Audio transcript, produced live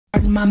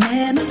hurting my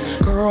manners.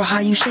 Girl, how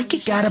you shake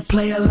it, gotta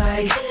play it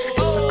like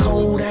it's a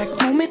Kodak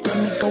moment. Let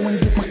me go and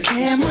get my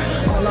camera.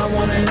 All I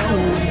wanna know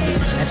is.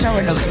 That's how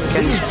I know.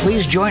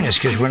 Please join us,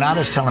 because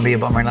Renata's telling me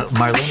about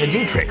Marlene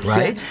Dietrich,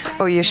 right?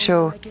 Or you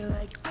show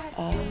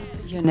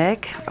your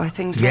neck or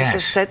things like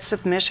this. That's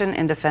submission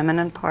in the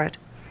feminine part.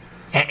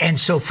 And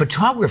so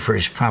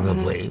photographers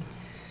probably,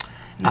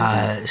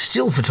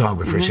 still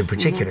photographers in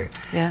particular,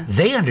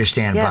 they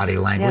understand body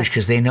language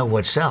because they know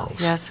what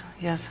sells. Yes,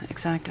 yes,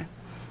 exactly.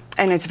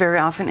 And it's very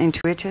often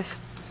intuitive,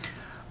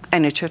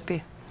 and it should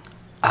be.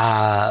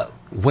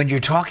 When you're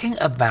talking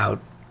about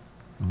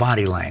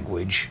body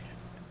language,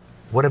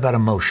 what about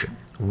emotion?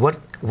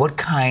 What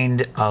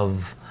kind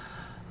of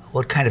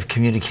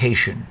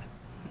communication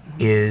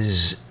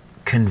is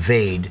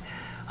conveyed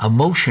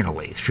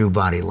emotionally through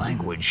body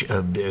language?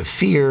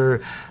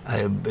 Fear,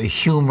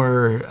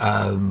 humor,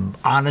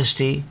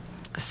 honesty?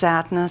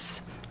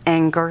 Sadness,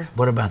 anger.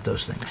 What about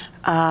those things?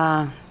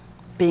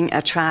 Being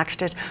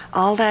attracted.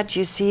 All that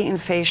you see in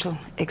facial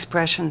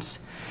expressions.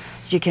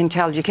 You can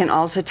tell. You can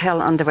also tell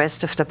on the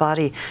rest of the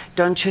body.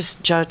 Don't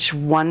just judge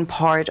one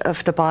part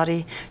of the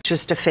body,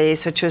 just a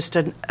face or just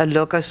a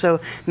look or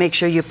so. Make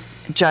sure you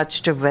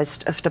judge the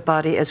rest of the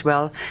body as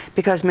well.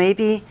 Because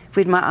maybe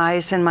with my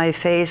eyes and my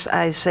face,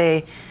 I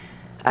say,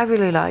 I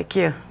really like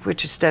you,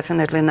 which is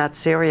definitely not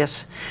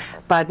serious.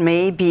 But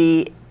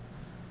maybe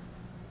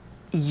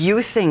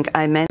you think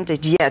I meant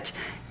it, yet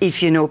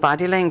if you know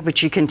body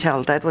language, you can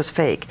tell that was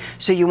fake.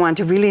 So you want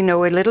to really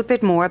know a little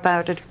bit more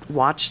about it,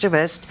 watch the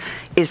rest.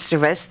 Is the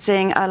rest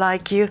saying I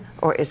like you,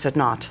 or is it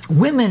not?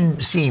 Women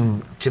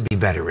seem to be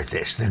better at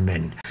this than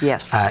men.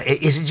 Yes.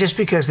 Is it just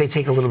because they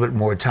take a little bit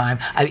more time?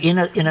 In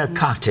a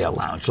cocktail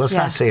lounge, let's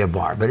not say a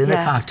bar, but in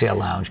a cocktail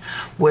lounge,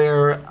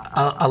 where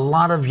a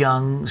lot of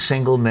young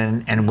single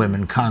men and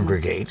women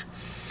congregate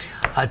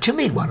to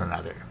meet one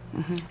another,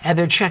 and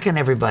they're checking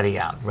everybody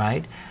out,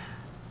 right?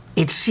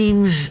 It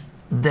seems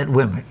that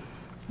women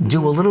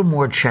do a little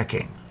more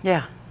checking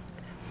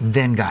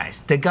than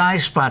guys. The guy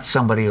spots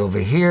somebody over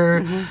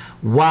here.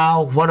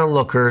 Wow, what a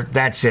looker.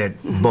 That's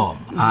it. Boom.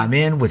 I'm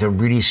in with a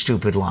really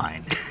stupid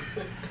line.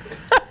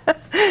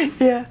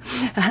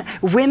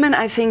 Women,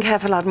 I think,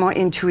 have a lot more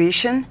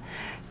intuition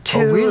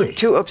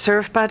to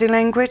observe body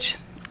language.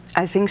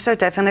 I think so,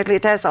 definitely.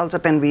 It has also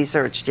been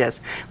researched, yes,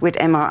 with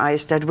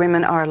MRIs, that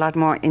women are a lot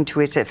more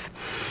intuitive.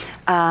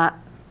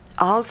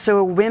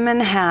 Also,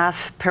 women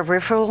have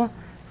peripheral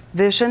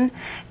vision.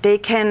 They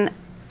can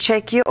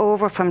check you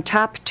over from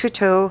top to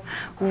toe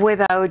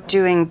without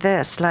doing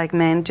this like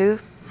men do.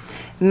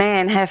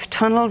 Men have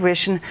tunnel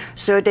vision,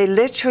 so they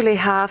literally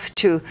have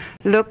to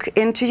look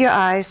into your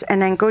eyes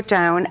and then go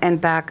down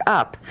and back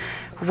up,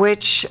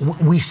 which...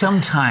 We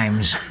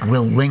sometimes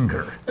will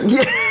linger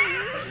in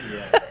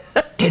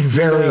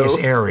various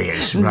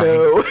areas, right?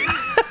 No.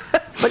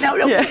 But now,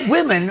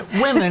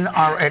 women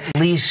are at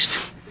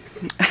least...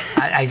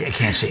 I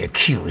can't say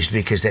accused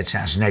because that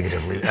sounds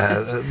negatively,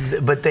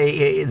 but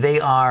they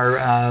are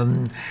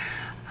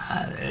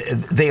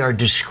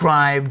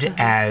described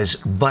as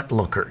butt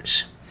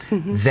lookers.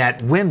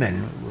 That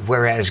women,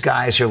 whereas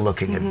guys are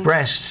looking at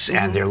breasts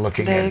and they're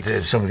looking at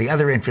some of the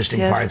other interesting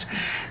parts,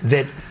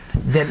 that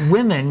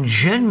women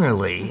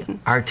generally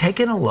are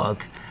taking a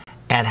look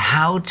at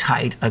how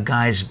tight a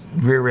guy's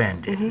rear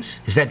end is.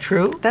 Is that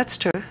true? That's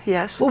true,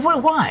 yes. Well,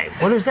 why?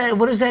 What does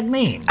that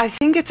mean? I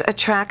think it's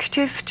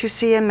attractive to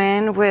see a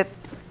man with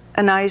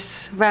a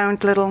nice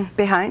round little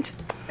behind.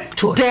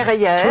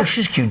 Derrière. Tush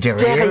is cute.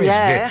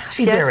 Derrière.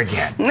 See, there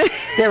again.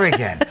 There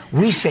again.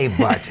 We say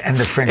butt and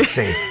the French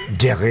say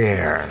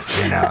derrière,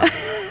 you know.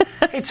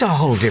 It's a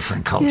whole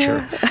different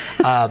culture.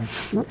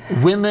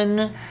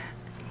 Women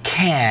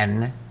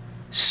can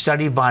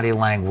study body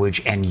language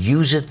and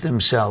use it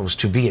themselves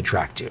to be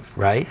attractive,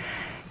 right?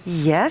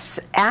 Yes,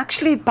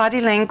 actually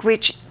body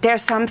language, there are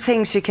some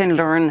things you can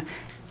learn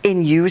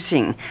in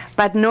using,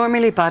 but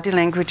normally body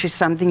language is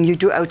something you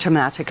do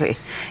automatically.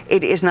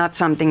 It is not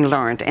something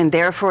learned, and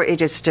therefore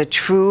it is the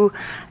true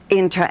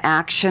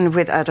interaction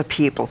with other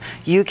people.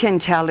 You can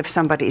tell if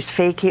somebody is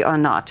fakey or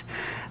not.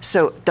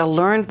 So the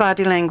learned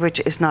body language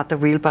is not the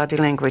real body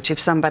language. If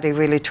somebody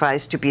really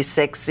tries to be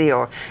sexy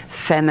or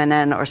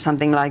feminine or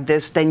something like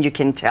this, then you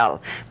can tell.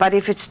 But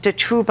if it's the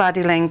true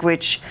body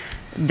language,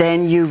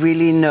 then you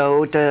really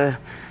know the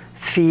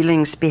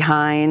feelings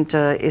behind.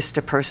 Is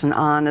the person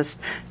honest?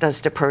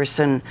 Does the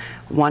person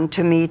want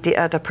to meet the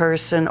other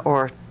person,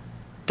 or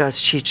does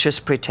she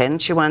just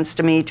pretend she wants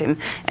to meet him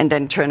and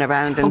then turn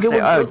around and say,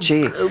 oh,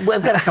 gee.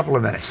 We've got a couple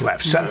of minutes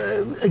left.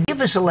 So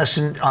give us a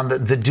lesson on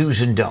the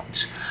do's and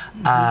don'ts.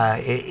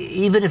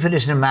 Even if it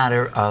isn't a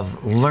matter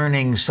of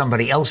learning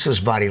somebody else's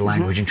body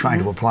language and trying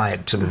to apply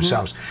it to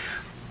themselves.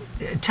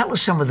 Tell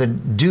us some of the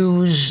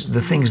do's,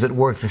 the things that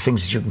work, the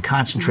things that you can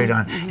concentrate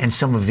on, and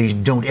some of the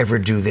don't ever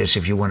do this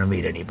if you want to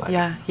meet anybody.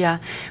 Yeah.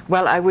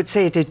 Well, I would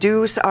say the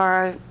do's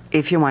are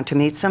if you want to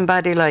meet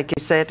somebody, like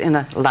you said, in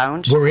a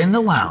lounge. We're in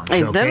the lounge.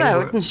 In the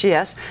lounge,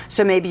 yes.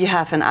 So maybe you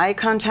have an eye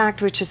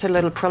contact, which is a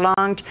little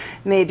prolonged.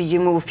 Maybe you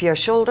move your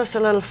shoulders a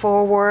little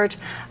forward.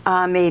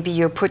 Maybe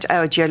you put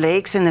out your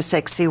legs in a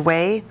sexy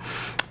way.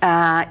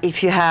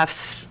 If you have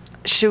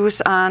shoes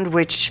on,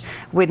 which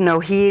with no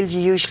heel, you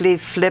usually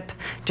flip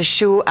the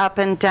shoe up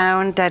and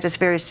down. That is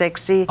very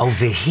sexy. Oh,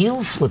 the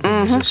heel flipping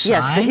is a sign.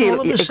 Yes, the heel.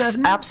 All of a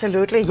sudden?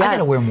 Absolutely. Yeah. I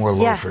gotta wear more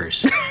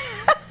loafers. Yeah.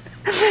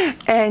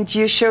 And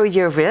you show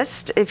your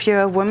wrist. If you're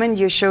a woman,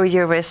 you show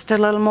your wrist a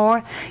little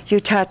more. You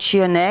touch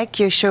your neck.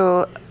 You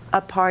show a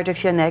part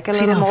of your neck a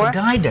little more. If a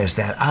guy does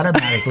that,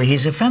 automatically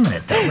he's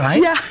effeminate, though,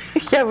 right? Yeah,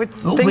 yeah, I would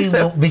think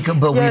so.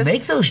 But yes. we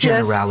make those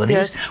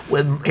generalities.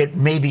 Yes. It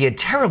may be a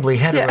terribly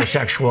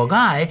heterosexual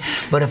guy,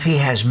 but if he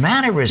has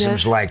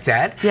mannerisms like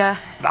that,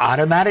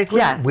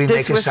 automatically we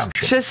make assumptions.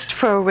 This was just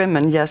for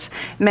women, yes.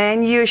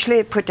 Men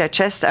usually put their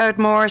chest out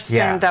more,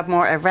 stand up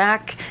more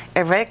erect,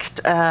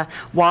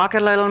 walk a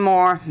little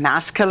more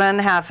masculine,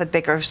 have a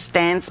bigger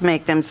stance,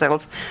 make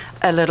themselves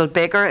a little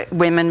bigger.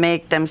 Women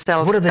make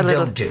themselves What are the a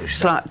little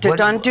don't-dos? The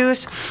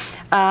don't-dos,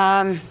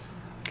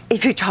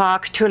 if you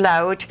talk too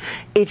loud,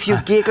 if you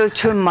giggle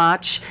too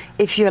much,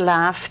 if you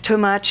laugh too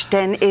much,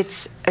 then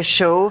it's a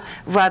show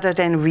rather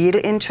than real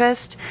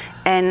interest.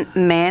 And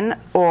men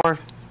or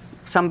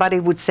somebody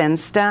would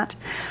sense that.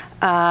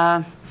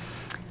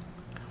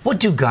 What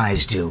do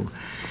guys do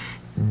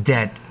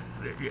that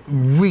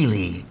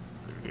really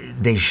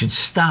they should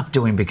stop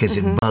doing because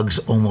it bugs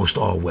almost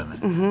all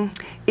women?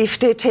 If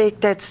they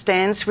take that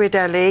stance with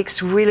their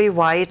legs really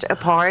wide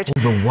apart,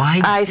 the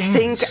wide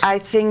stance. I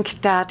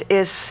think that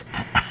is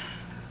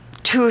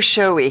too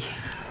showy.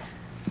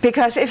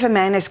 Because if a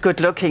man is good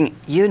looking,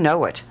 you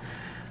know it.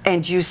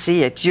 And you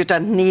see it. You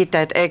don't need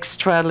that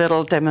extra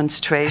little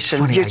demonstration.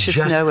 Funny, you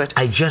just know it.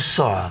 I just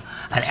saw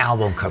an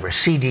album cover, a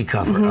CD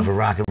cover of a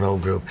rock and roll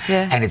group,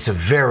 and it's a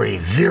very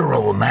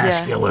virile,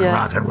 masculine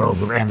rock and roll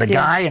group. And the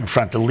guy in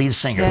front, the lead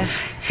singer,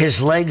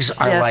 his legs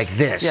are like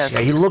this.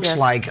 He looks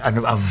like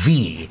a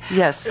V,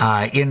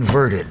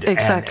 inverted.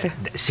 Exactly.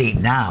 And see,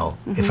 now,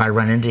 if I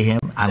run into him,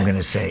 I'm going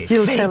to say,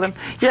 You'll fake, tell him.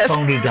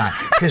 phony guy.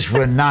 Because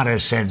Renate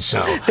said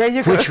so. There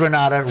you go. Which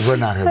Renate?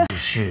 Renate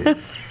Mousseux.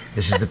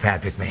 This is the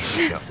Pat McMahon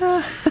Show.